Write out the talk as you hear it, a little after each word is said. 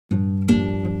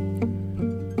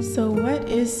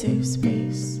is safe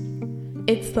space?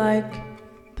 It's like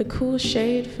the cool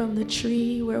shade from the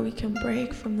tree where we can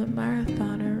break from the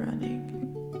marathoner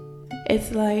running.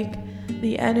 It's like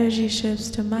the energy shifts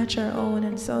to match our own,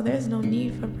 and so there's no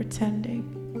need for pretending.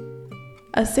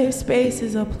 A safe space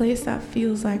is a place that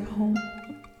feels like home,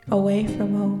 away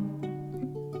from home.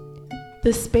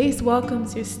 The space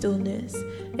welcomes your stillness.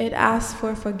 It asks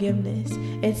for forgiveness.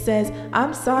 It says,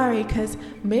 I'm sorry because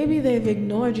maybe they've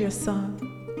ignored your song.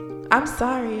 I'm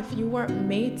sorry if you weren't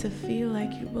made to feel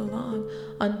like you belong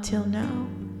until now.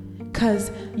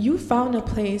 Because you found a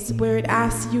place where it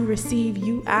asks, you receive,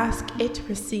 you ask, it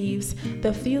receives.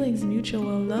 The feeling's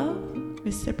mutual, love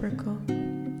reciprocal.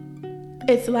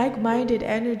 It's like-minded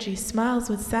energy, smiles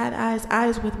with sad eyes,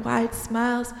 eyes with wide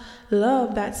smiles,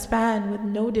 love that span with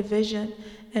no division,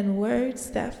 and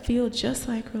words that feel just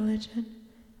like religion.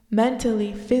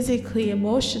 Mentally, physically,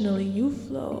 emotionally, you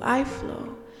flow, I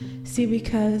flow. See,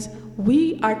 because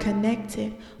we are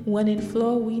connected. When in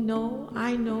flow, we know,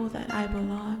 I know that I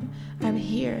belong. I'm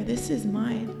here, this is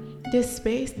mine. This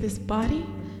space, this body,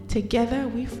 together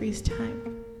we freeze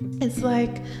time. It's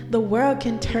like the world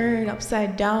can turn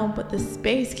upside down, but the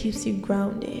space keeps you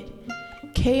grounded.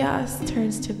 Chaos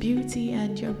turns to beauty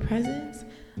and your presence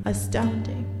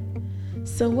astounding.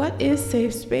 So what is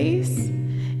safe space?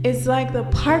 It's like the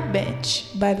park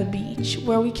bench by the beach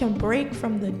where we can break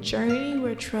from the journey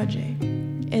we're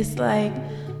trudging. It's like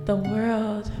the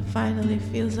world finally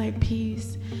feels like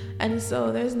peace, and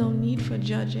so there's no need for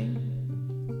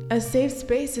judging. A safe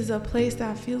space is a place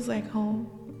that feels like home,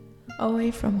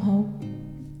 away from home.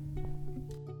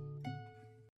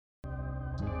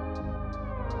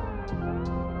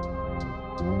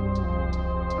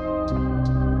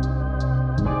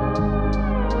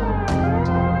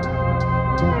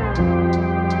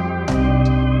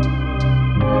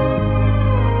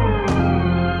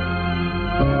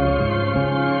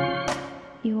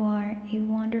 You are a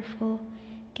wonderful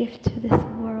gift to this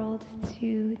world,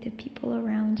 to the people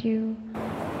around you.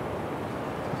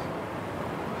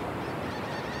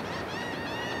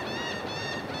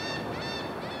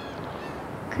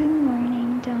 Good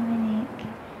morning, Dominic.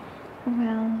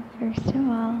 Well, first of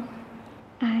all,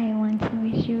 I want to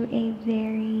wish you a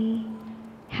very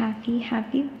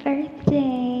happy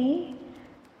birthday.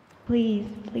 Please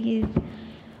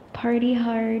party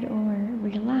hard or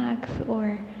relax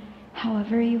or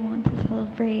however you want to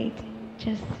celebrate.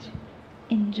 Just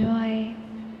enjoy